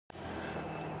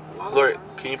Glory,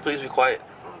 can you please be quiet?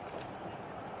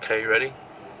 Okay, you ready?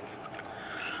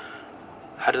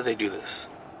 How do they do this?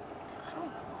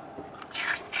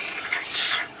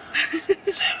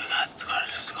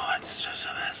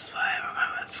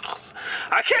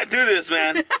 I can't do this,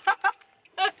 man.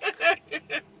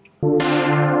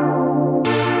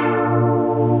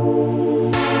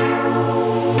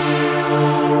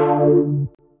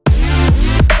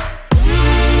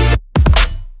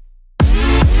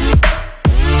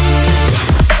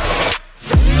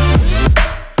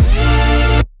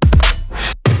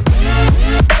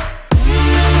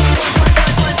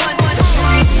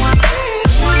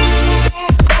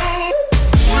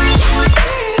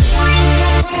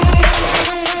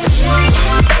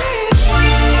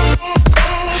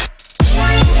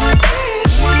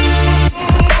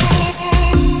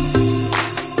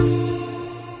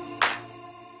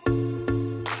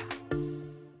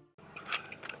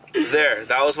 There,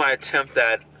 that was my attempt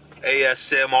at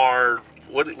ASMR.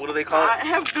 What do they call it? I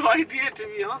have no idea, to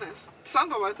be honest.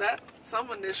 Something like that. Some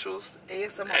initials.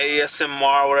 ASMR.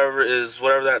 ASMR,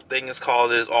 whatever that thing is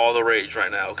called, is all the rage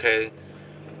right now. Okay.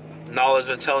 Nala's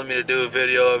been telling me to do a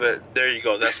video of it. There you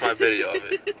go. That's my video of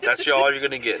it. That's all you're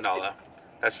gonna get, Nala.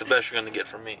 That's the best you're gonna get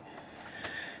from me.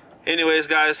 Anyways,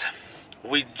 guys,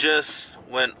 we just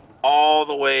went all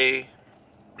the way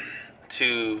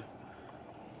to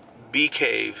Bee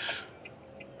Cave.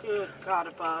 Good God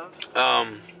above.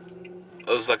 It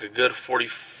was like a good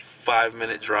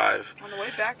 45-minute drive. On the way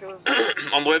back, it was.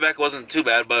 On the way back, it wasn't too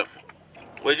bad, but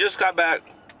we just got back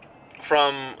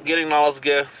from getting Nala's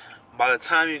gift. By the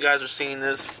time you guys are seeing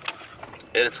this,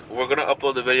 we're gonna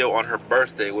upload the video on her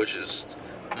birthday, which is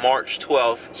March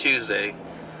 12th, Tuesday.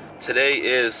 Today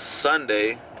is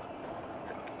Sunday,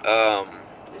 the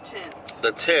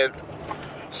 10th.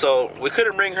 So we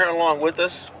couldn't bring her along with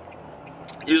us.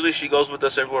 Usually she goes with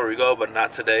us everywhere we go, but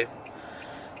not today.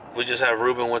 We just have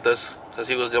Ruben with us because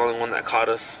he was the only one that caught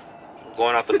us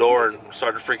going out the door and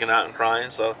started freaking out and crying.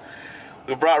 So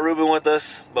we brought Ruben with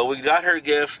us, but we got her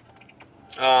gift.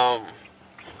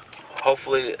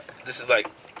 Hopefully this is like,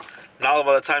 now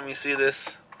by the time you see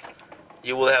this,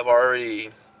 you will have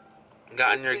already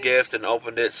gotten your gift and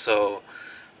opened it. So,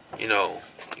 you know,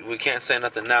 we can't say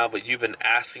nothing now, but you've been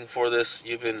asking for this.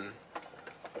 You've been,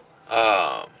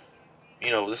 you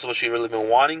know, this is what you've really been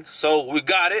wanting. So we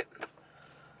got it.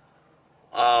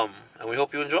 And we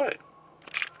hope you enjoy it.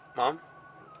 Mom,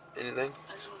 anything?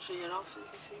 I just want to show you it off so you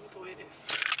can see what the way it is.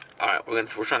 Alright,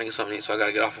 we're trying to get something to eat, so I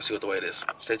gotta get off and see what the way it is.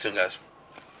 Stay tuned, guys.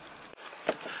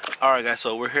 Alright, guys,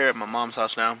 so we're here at my mom's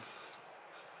house now.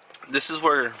 This is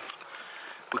where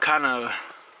we kind of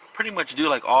pretty much do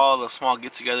like all the small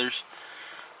get-togethers.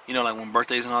 You know, like when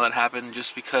birthdays and all that happen,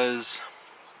 just because,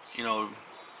 you know,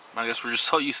 I guess we're just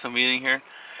so used to meeting here.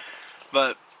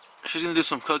 But she's gonna do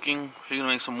some cooking. She's gonna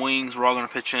make some wings. We're all gonna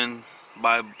pitch in,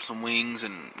 buy some wings,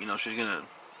 and you know, she's gonna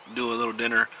do a little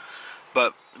dinner.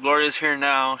 But Gloria's here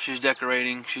now. She's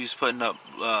decorating. She's putting up,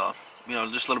 you know,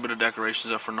 just a little bit of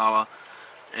decorations up for Nala.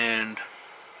 And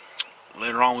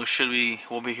later on, we'll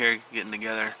be here getting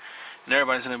together, and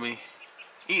everybody's gonna be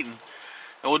eating.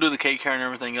 And we'll do the cake here and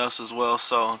everything else as well.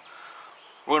 So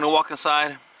we're gonna walk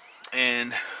inside,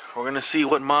 and we're gonna see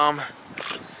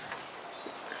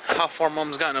how far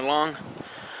Mom's gotten along.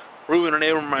 Ruben and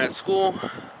Abram are at school,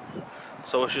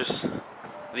 so it's just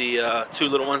the two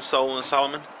little ones, Sol and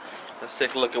Solomon. Let's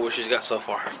take a look at what she's got so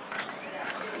far.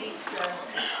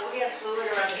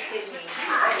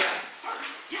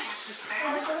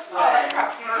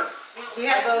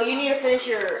 Well, you need to finish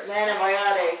your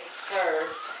antibiotic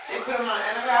first. They put them on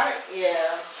antibiotic?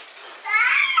 Yeah.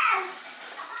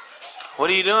 What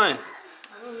are you doing? I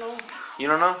don't know. You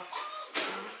don't know?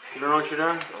 You don't know what you're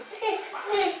doing? Say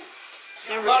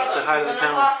hi to the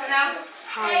camera.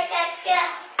 Hi.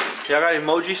 Y'all got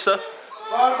emoji stuff?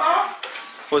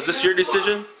 Was this your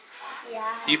decision?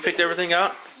 Yeah. You picked everything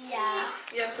out? Yeah.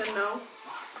 Yes and no.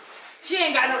 She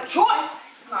ain't got no choice.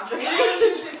 Not joking.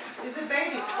 Is it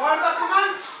baby? Orla, come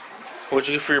on. What'd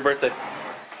you get for your birthday?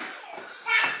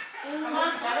 Come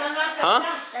on. Huh?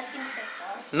 Nothing so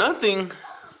far. Nothing.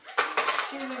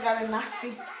 She even got a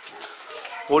Nazi.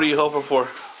 What are you hoping for? I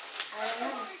don't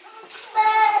know.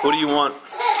 What do you want?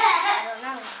 I don't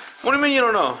know. What do you mean you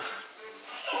don't know?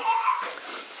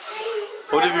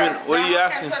 What are you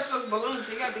asking? Can't touch those balloons.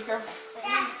 You gotta be careful.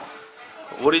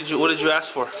 What did you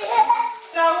ask for?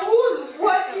 So,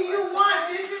 what do you want?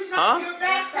 This is not your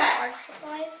backpack. Art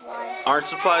supplies? Why? Art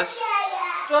supplies?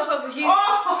 Joseph, he.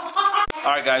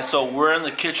 Alright guys, so we're in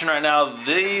the kitchen right now.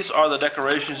 These are the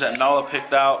decorations that Nala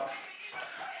picked out.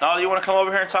 Nala, you want to come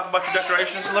over here and talk about your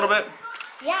decorations a little bit?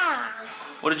 Yeah.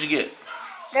 What did you get?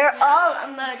 They're all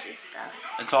emoji stuff.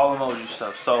 It's all emoji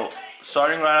stuff. So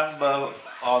starting right above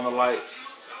on the lights,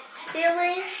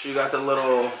 Ceiling. she got the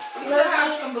little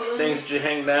things that you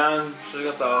hang down. She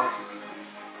got the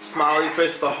smiley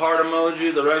face with the heart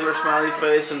emoji, the regular smiley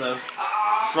face, and the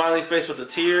smiley face with the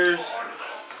tears.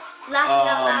 Laughing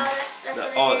out loud.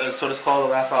 That's what it is. That's what it's called,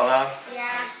 the laugh out loud.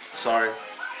 Yeah. Sorry.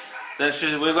 Then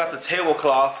we've got the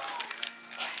tablecloth.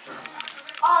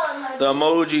 All emojis. The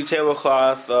emoji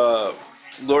tablecloth.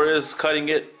 Gloria's cutting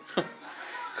it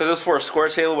because it's for a square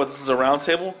table, but this is a round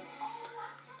table.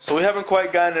 So we haven't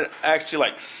quite gotten it actually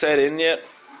like set in yet.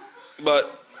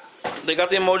 But they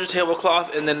got the emoji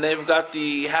tablecloth, and then they've got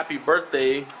the happy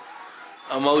birthday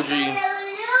emoji.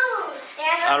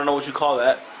 I don't know what you call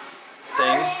that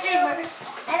thing.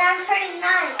 And I'm turning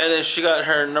 9. And then she got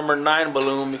her number 9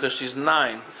 balloon because she's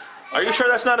 9. Are you sure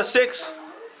that's not a 6?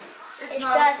 It's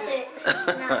a 6.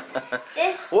 No.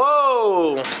 This.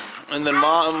 Whoa! And then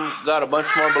Mom got a bunch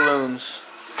more balloons.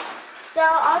 So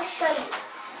I'll show you.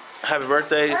 Happy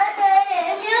birthday.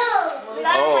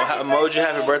 Oh, Emoji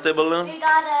happy birthday balloon. We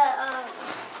got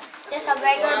just a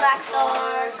regular black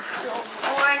star,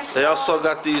 orange star. They also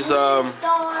got these star,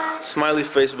 smiley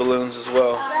face balloons as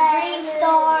well. green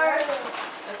star,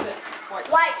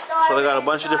 white star. So they got a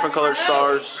bunch of different colored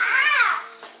stars.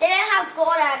 They didn't have gold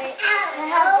at it. They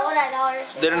didn't have gold at Dollar Tree.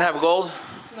 They didn't have gold?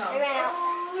 They ran out.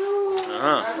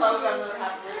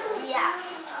 Yeah.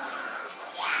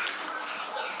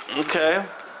 Okay.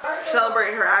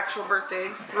 Celebrate her actual birthday.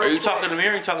 Are you talking to me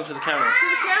or are you talking to the camera? To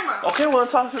the camera. Okay, well then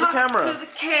talk to the Talking camera. to the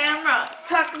camera.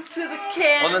 Talking to the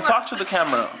camera. Well then talk to the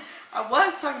camera. I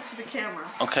was talking to the camera.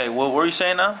 Okay, what were you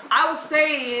saying now? I was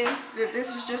saying that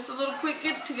this is just a little quick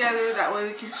get together. That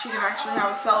way she can actually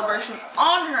have a celebration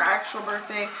on her actual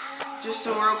birthday. Just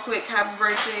a real quick happy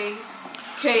birthday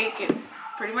cake and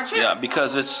pretty much it. Yeah,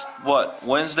 because it's what,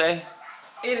 Wednesday?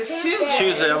 It is Tuesday.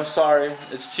 Tuesday, I'm sorry.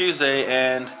 It's Tuesday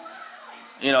and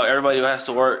you know, everybody who has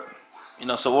to work, you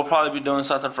know, so we'll probably be doing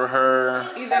something for her.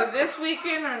 Either this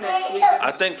weekend or next weekend.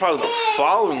 I think probably the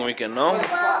following weekend, no?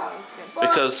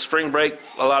 Because spring break,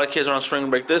 a lot of kids are on spring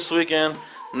break this weekend.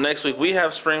 Next week we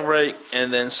have spring break,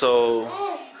 and then so,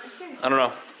 I don't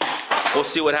know. We'll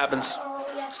see what happens.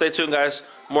 Stay tuned, guys.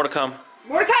 More to come.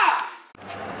 More to come!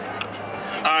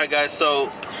 Alright, guys,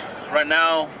 so right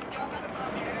now,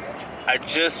 I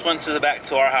just went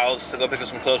to our house to go pick up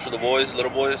some clothes for the boys, little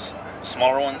boys,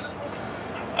 smaller ones.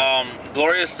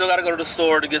 Gloria's still got to go to the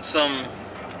store to get some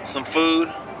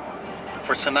food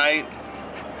for tonight.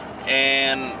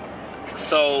 And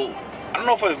so, I don't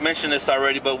know if I've mentioned this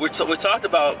already, but we talked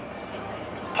about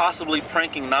possibly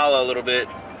pranking Nala a little bit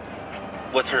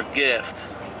with her gift.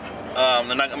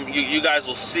 You guys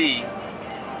will see,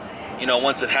 you know,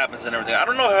 once it happens and everything. I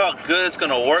don't know how good it's going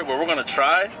to work, but we're going to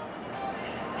try.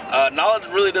 Nala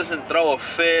really doesn't throw a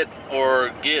fit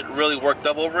or get really worked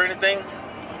up over anything.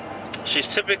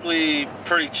 She's typically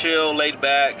pretty chill, laid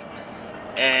back,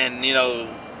 and you know,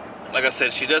 like I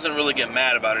said, she doesn't really get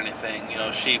mad about anything. You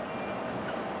know, she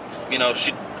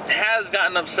has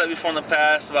gotten upset before in the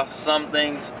past about some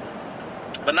things,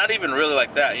 but not even really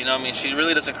like that. You know what I mean? She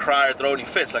really doesn't cry or throw any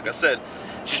fits. Like I said,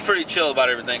 she's pretty chill about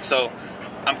everything. So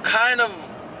I'm kind of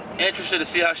interested to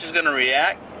see how she's gonna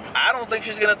react. I don't think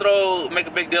she's gonna make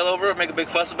a big deal over it, make a big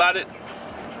fuss about it.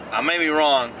 I may be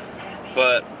wrong,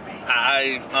 but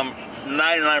I'm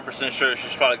 99% sure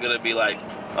she's probably gonna be like,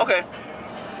 okay.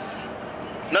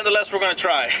 Nonetheless, we're gonna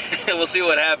try. We'll see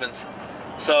what happens.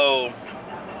 So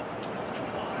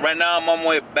right now I'm on my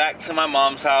way back to my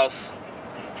mom's house,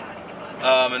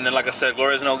 and then like I said,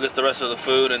 Gloria's gonna get the rest of the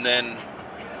food, and then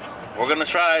we're gonna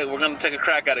try. We're gonna take a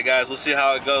crack at it, guys. We'll see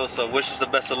how it goes. So wish us the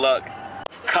best of luck.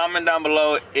 Comment down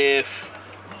below if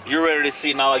you're ready to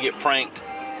see Nala get pranked,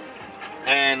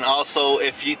 and also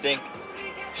if you think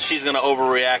she's gonna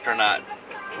overreact or not.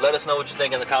 Let us know what you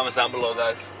think in the comments down below,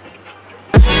 guys.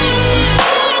 Yo,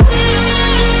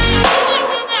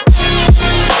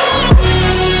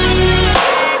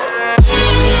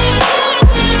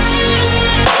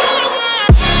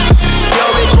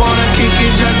 bitch wanna kick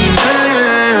it, Jackie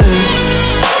Chan.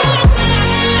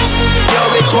 Yo,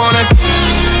 bitch wanna.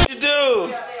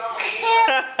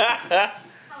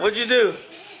 What'd you do?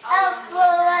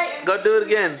 Go do it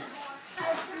again.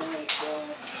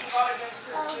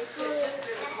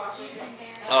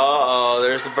 Uh-oh,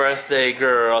 there's the birthday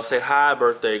girl. Say hi,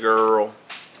 birthday girl.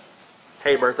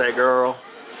 Hey, birthday girl.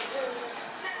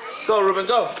 Go, Ruben,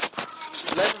 go.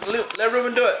 Let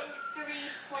Ruben do it.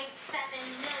 3.7 million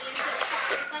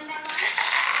subscribers.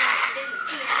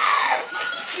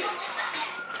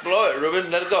 Blow it, Ruben.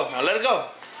 Let it go. Now let it go.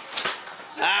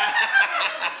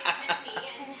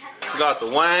 got the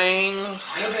wings.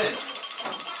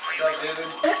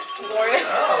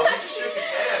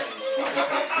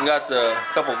 We got the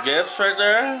couple gifts right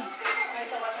there.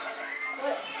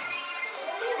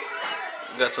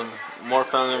 We got some more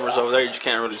family members over there. You just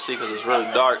can't really see because it's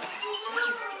really dark.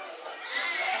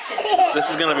 This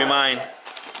is gonna be mine.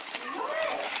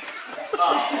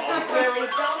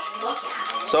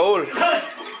 Saul,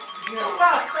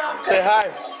 say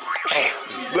hi.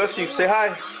 Bless you. Say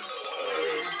hi.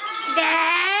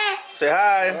 Say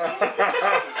hi.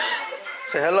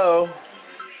 Say hello.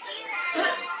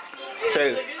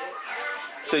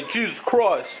 Say Jesus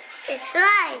Christ. It's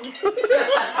flying.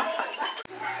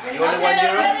 You only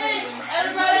 €1?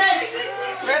 Everybody,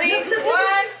 ready?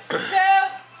 1, 2,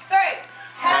 3.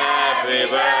 Happy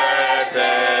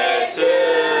birthday to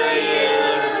you.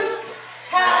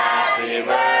 Happy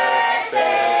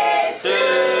birthday to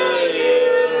you.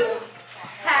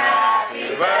 Happy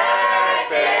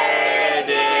birthday,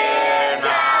 dear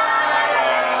Nara.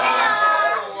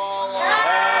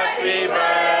 Happy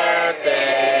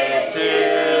birthday to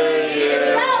you.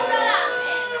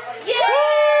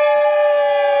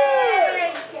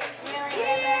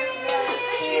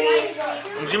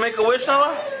 Did you make a wish,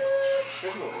 Noah?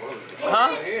 Huh?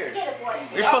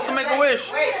 You're supposed to make a wish.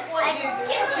 Should I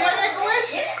make a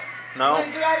wish? No.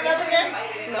 Did you light it up again?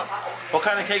 What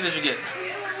kind of cake did you get?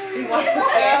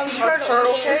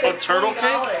 Turtle cake. A turtle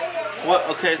cake? What?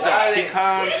 Okay, the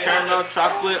pecans, caramel,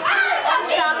 chocolate.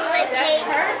 Chocolate cake.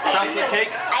 Chocolate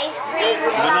cake? Ice cream.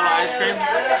 Vanilla ice cream?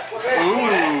 Ooh.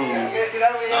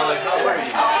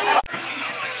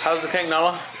 How's the cake,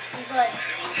 Nala? Good.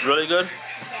 Really good?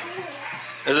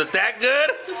 Is it that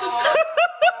good?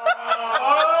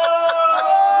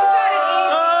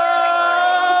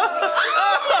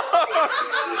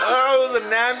 Oh, it was a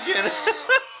napkin.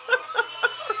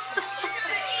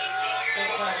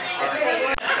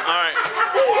 Alright.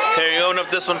 Here, you open up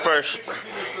this one first.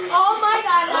 Oh my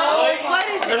God! No. What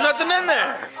is it? There's nothing in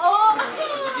there. Oh.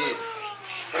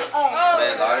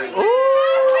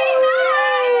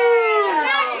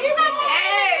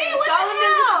 Hey,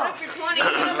 Solomon's up for 20.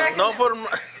 Put them back. No, put them.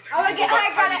 I want to get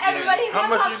high ground at everybody. How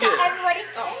much you get? Everybody.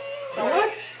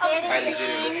 What?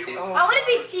 15. I want to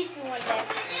be Tifu one day.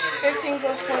 15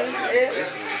 plus 20 is?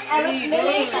 I was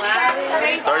maybe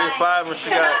 35 and she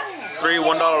got 3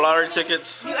 $1 lottery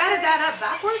tickets. You added that up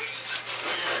backwards?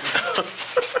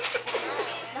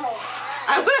 No.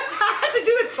 I would have had to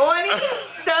do it 20,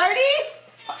 30.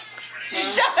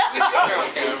 Shut up.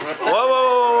 Whoa,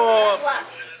 whoa, whoa,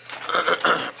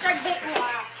 Start big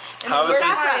more. How is it?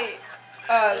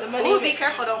 The money. Ooh, be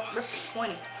careful, don't rip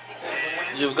 20.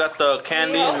 You've got the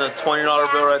candy and the $20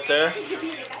 bill right there.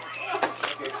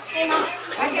 Hey, Mom.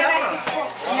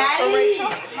 Rachel?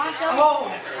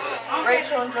 Mom,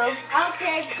 Rachel and Joe. I don't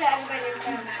care if you tell everybody.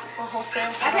 Or wholesale.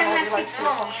 I can have 6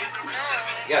 more.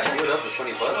 Yeah, split up for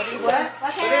 $20. What?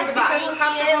 What can I have? Thank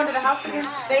you. Going to the house again?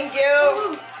 Thank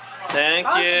you. Thank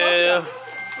you.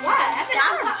 What? I've been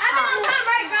on time,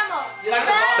 right,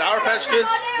 Grandma? Sour Patch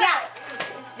Kids? Yeah.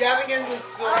 You haven't given me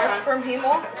school. From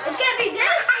Hemo. It's gonna be this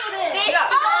student.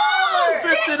 Oh!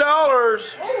 $50.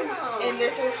 And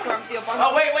this is from Theo Bonner.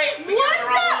 Oh, wait. We got the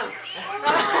wrong one.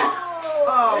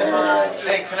 Oh.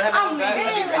 Hey, can I have that back?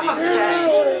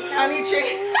 I need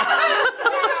chicken.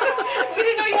 We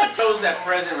didn't know you had Chose that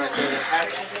present right there.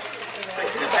 Attach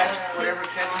whatever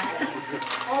can.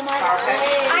 Oh my God.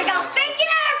 I got freaking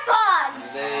AirPods.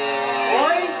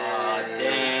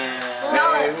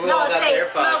 No, say it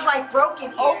smells like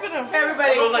broken. Open them.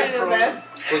 Everybody open them, man.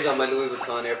 Who's on my Louis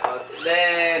Vuitton AirPods?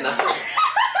 Nah.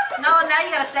 No, now you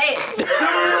gotta say it.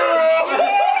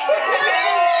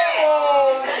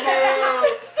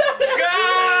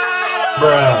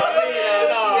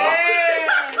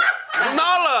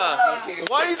 Nala,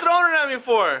 why are you throwing it at me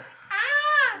for?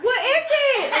 What is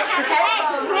it? This is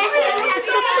headphones. This is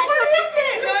headphones. What is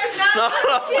it?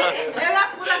 Nala. Era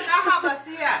pura caja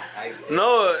vacía. No,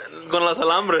 con las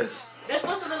alambres. They're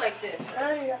supposed to look like this.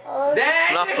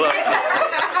 Dang! Nala.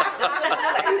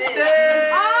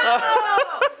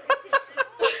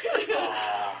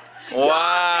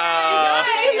 Wow.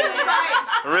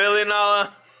 Really,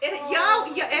 Nala? It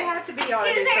had to be y'all.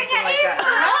 She was like, I got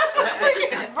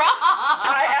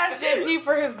I asked JP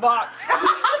for his box.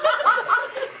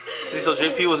 See, so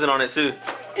JP wasn't on it too.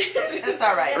 It's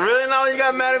alright. Really, Nala? You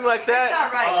got mad at me like It's that?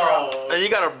 alright, bro. And you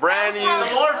got a brand new...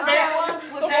 More fair.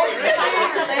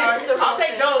 I'll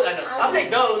take those. I'll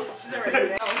take those.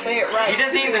 Say it right. He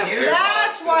doesn't even use it.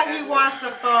 That's why he wants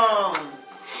a phone.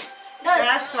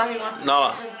 That's why he wants a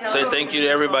Nala, say thank you to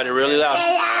everybody really loud.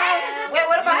 Wait,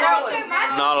 what about that one?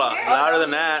 Nala, louder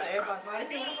than that.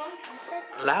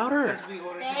 Louder.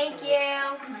 Thank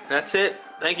you. That's it.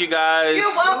 Thank you guys.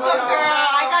 You're welcome, girl.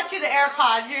 I got you the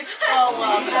AirPods. You're so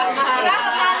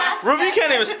welcome. Ruby, you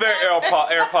can't even spare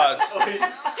AirPods.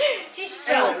 She's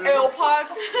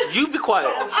AirPods. You be quiet.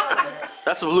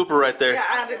 That's a blooper right there. Yeah,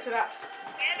 add it to that.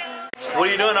 What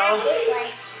are you doing, Nala?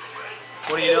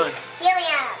 What are you doing?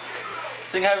 Helium.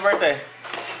 Sing happy birthday.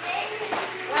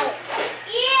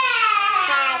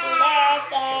 Happy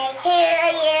birthday to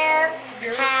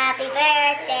you. Happy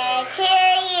birthday to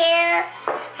you.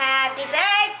 Happy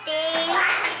birthday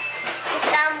to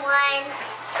someone.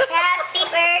 Happy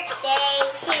birthday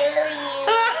to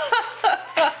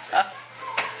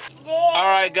you.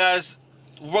 Alright guys,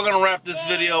 we're gonna wrap this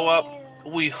video up.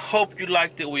 We hope you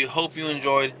liked it. We hope you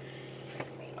enjoyed.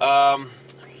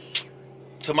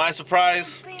 To my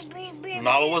surprise,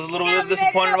 Nala was a little bit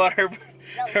disappointed about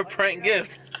her prank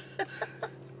gift.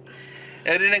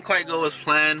 It didn't quite go as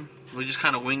planned. We just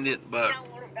kind of winged it, but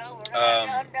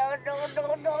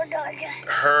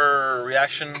her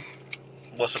reaction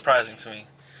was surprising to me.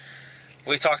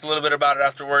 We talked a little bit about it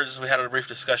afterwards. We had a brief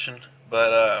discussion,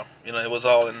 but you know, it was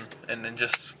all in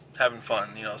just having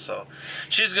fun, you know. So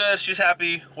she's good, she's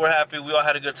happy, we're happy. We all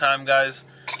had a good time, guys.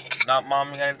 Not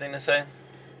Mom, you got anything to say?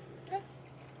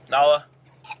 Nala,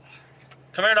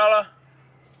 come here, Nala.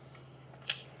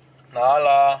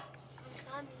 Nala.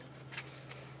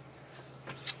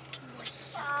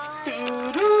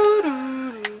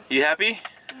 You happy?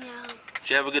 No. Did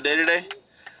you have a good day today?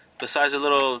 Besides the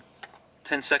little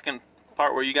 10-second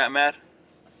part where you got mad?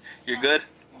 You're good?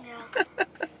 No.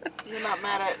 You're not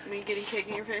mad at me getting cake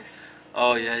in your face?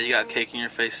 Oh yeah, you got cake in your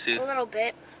face too. A little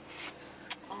bit.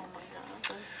 Oh my god, that's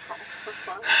so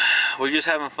fun. We're just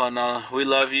having fun, Nala. We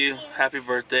love you. Happy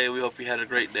birthday. We hope you had a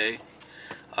great day.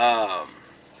 And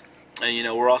you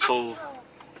know, we're also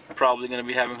probably going to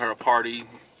be having her a party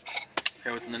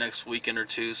here within the next weekend or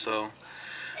two. So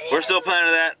we're still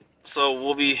planning that. So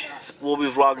we'll be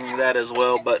vlogging that as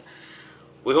well. But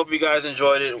we hope you guys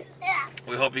enjoyed it.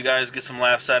 We hope you guys get some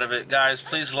laughs out of it. Guys,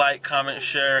 please like, comment,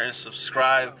 share, and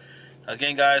subscribe.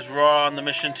 Again, guys, we're on the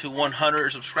mission to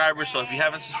 100 subscribers. So if you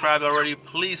haven't subscribed already,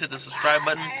 please hit the subscribe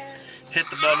button. Hit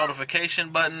the bell notification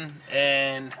button.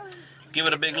 And give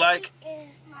it a big like.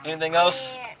 Anything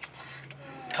else?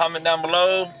 Comment down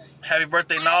below. Happy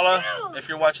birthday, Nala. If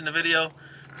you're watching the video,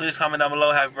 please comment down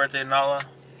below. Happy birthday, Nala.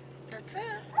 That's it.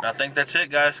 I think that's it,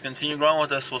 guys. Continue growing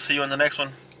with us. We'll see you in the next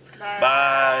one.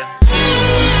 Bye.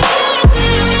 Bye.